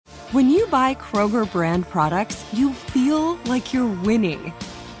When you buy Kroger brand products, you feel like you're winning.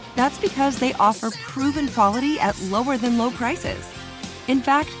 That's because they offer proven quality at lower than low prices. In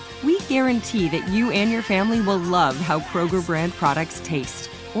fact, we guarantee that you and your family will love how Kroger brand products taste,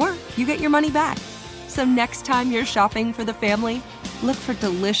 or you get your money back. So next time you're shopping for the family, look for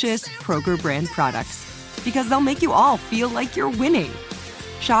delicious Kroger brand products, because they'll make you all feel like you're winning.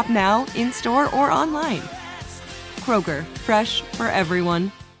 Shop now, in-store, or online. Kroger, fresh for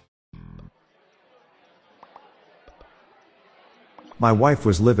everyone. My wife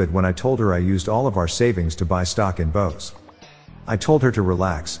was livid when I told her I used all of our savings to buy stock in Bose. I told her to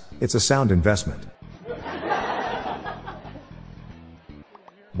relax, it's a sound investment.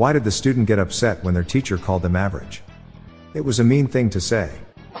 Why did the student get upset when their teacher called them average? It was a mean thing to say.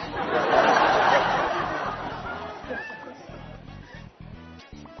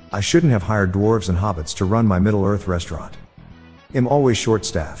 I shouldn't have hired Dwarves and Hobbits to run my Middle-earth restaurant. I'm always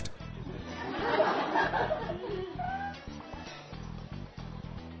short-staffed.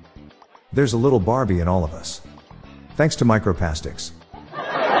 There's a little Barbie in all of us. Thanks to microplastics.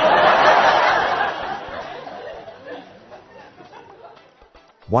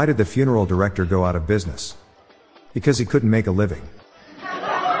 Why did the funeral director go out of business? Because he couldn't make a living.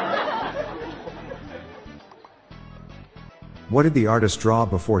 What did the artist draw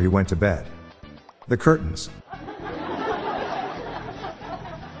before he went to bed? The curtains.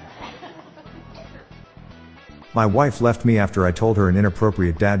 My wife left me after I told her an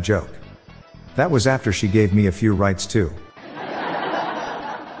inappropriate dad joke. That was after she gave me a few rights too.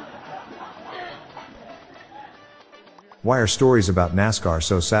 Why are stories about NASCAR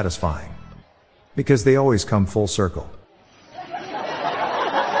so satisfying? Because they always come full circle.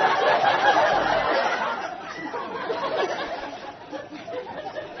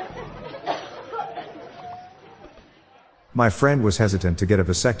 My friend was hesitant to get a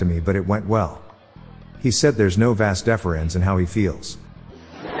vasectomy, but it went well. He said there's no vas deferens in how he feels.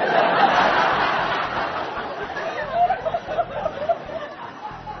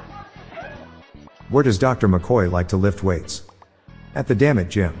 Where does Dr. McCoy like to lift weights? At the Dammit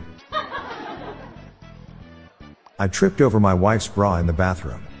gym. I tripped over my wife's bra in the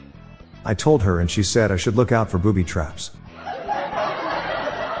bathroom. I told her and she said I should look out for booby traps.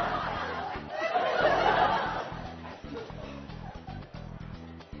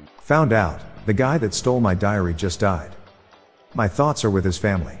 Found out, the guy that stole my diary just died. My thoughts are with his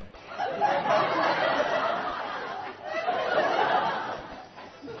family.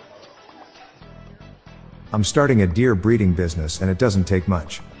 I'm starting a deer breeding business and it doesn't take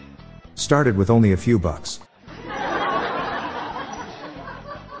much. Started with only a few bucks.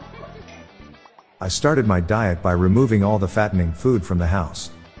 I started my diet by removing all the fattening food from the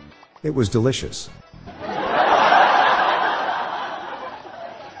house. It was delicious.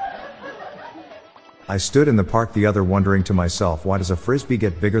 I stood in the park the other wondering to myself, why does a frisbee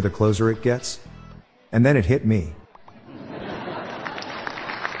get bigger the closer it gets? And then it hit me.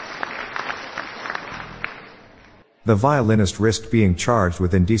 The violinist risked being charged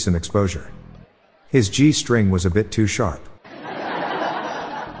with indecent exposure. His G-string was a bit too sharp.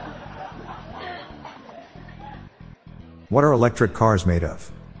 What are electric cars made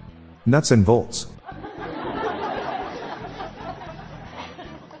of? Nuts and bolts.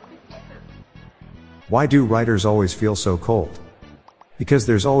 Why do writers always feel so cold? Because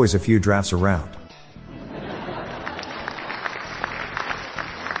there's always a few drafts around.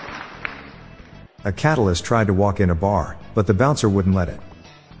 A catalyst tried to walk in a bar, but the bouncer wouldn't let it.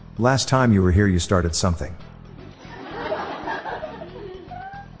 Last time you were here you started something.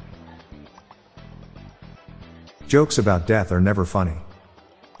 Jokes about death are never funny.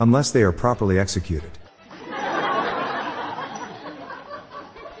 Unless they are properly executed.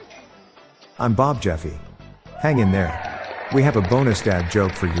 I'm Bob Jeffy. Hang in there. We have a bonus dad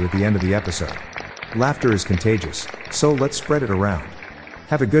joke for you at the end of the episode. Laughter is contagious, so let's spread it around.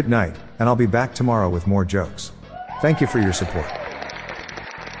 Have a good night, and I'll be back tomorrow with more jokes. Thank you for your support.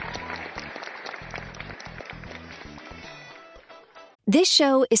 This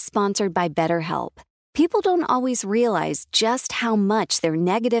show is sponsored by BetterHelp. People don't always realize just how much their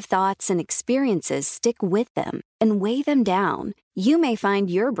negative thoughts and experiences stick with them and weigh them down. You may find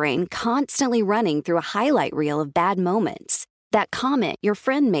your brain constantly running through a highlight reel of bad moments. That comment your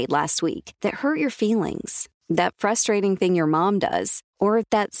friend made last week that hurt your feelings. That frustrating thing your mom does. Or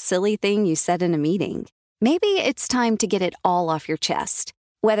that silly thing you said in a meeting. Maybe it's time to get it all off your chest.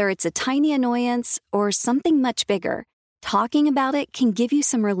 Whether it's a tiny annoyance or something much bigger, talking about it can give you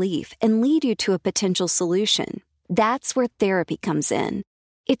some relief and lead you to a potential solution. That's where therapy comes in.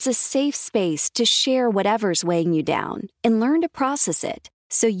 It's a safe space to share whatever's weighing you down and learn to process it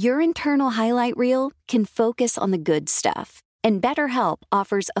so your internal highlight reel can focus on the good stuff. And BetterHelp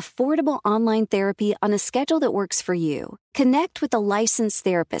offers affordable online therapy on a schedule that works for you. Connect with a licensed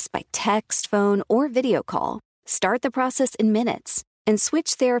therapist by text, phone, or video call. Start the process in minutes and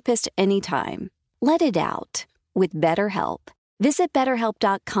switch therapist anytime. Let it out with BetterHelp. Visit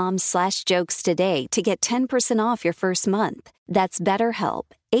BetterHelp.com/jokes today to get 10% off your first month. That's BetterHelp,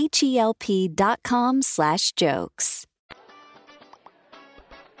 HELP.com/jokes.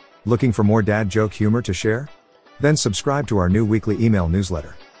 Looking for more dad joke humor to share? Then subscribe to our new weekly email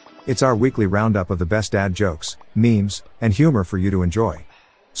newsletter. It's our weekly roundup of the best dad jokes, memes, and humor for you to enjoy.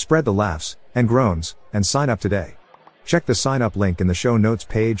 Spread the laughs and groans and sign up today. Check the sign up link in the show notes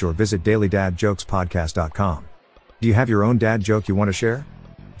page or visit dailydadjokespodcast.com. Do you have your own dad joke you want to share?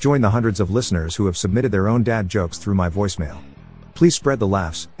 Join the hundreds of listeners who have submitted their own dad jokes through my voicemail. Please spread the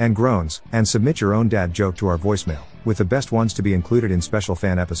laughs and groans and submit your own dad joke to our voicemail, with the best ones to be included in special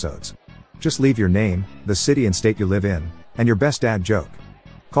fan episodes. Just leave your name, the city and state you live in, and your best dad joke.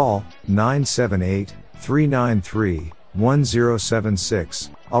 Call 978-393-1076.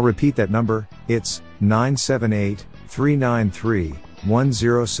 I'll repeat that number, it's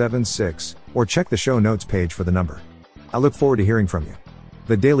 978-393-1076, or check the show notes page for the number. I look forward to hearing from you.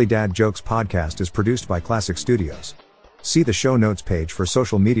 The Daily Dad Jokes podcast is produced by Classic Studios. See the show notes page for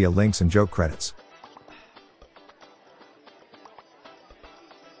social media links and joke credits.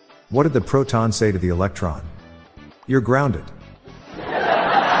 What did the proton say to the electron? You're grounded.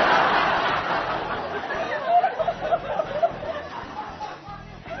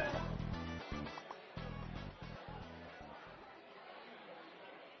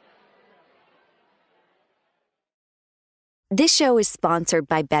 This show is sponsored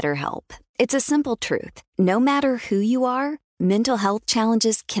by BetterHelp. It's a simple truth. No matter who you are, mental health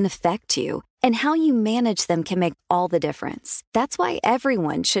challenges can affect you, and how you manage them can make all the difference. That's why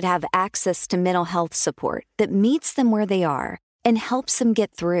everyone should have access to mental health support that meets them where they are and helps them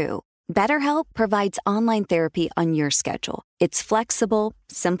get through. BetterHelp provides online therapy on your schedule. It's flexible,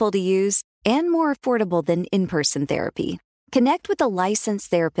 simple to use, and more affordable than in-person therapy. Connect with a licensed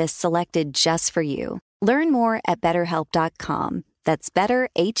therapist selected just for you. Learn more at BetterHelp.com. That's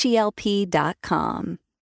BetterHelp.com.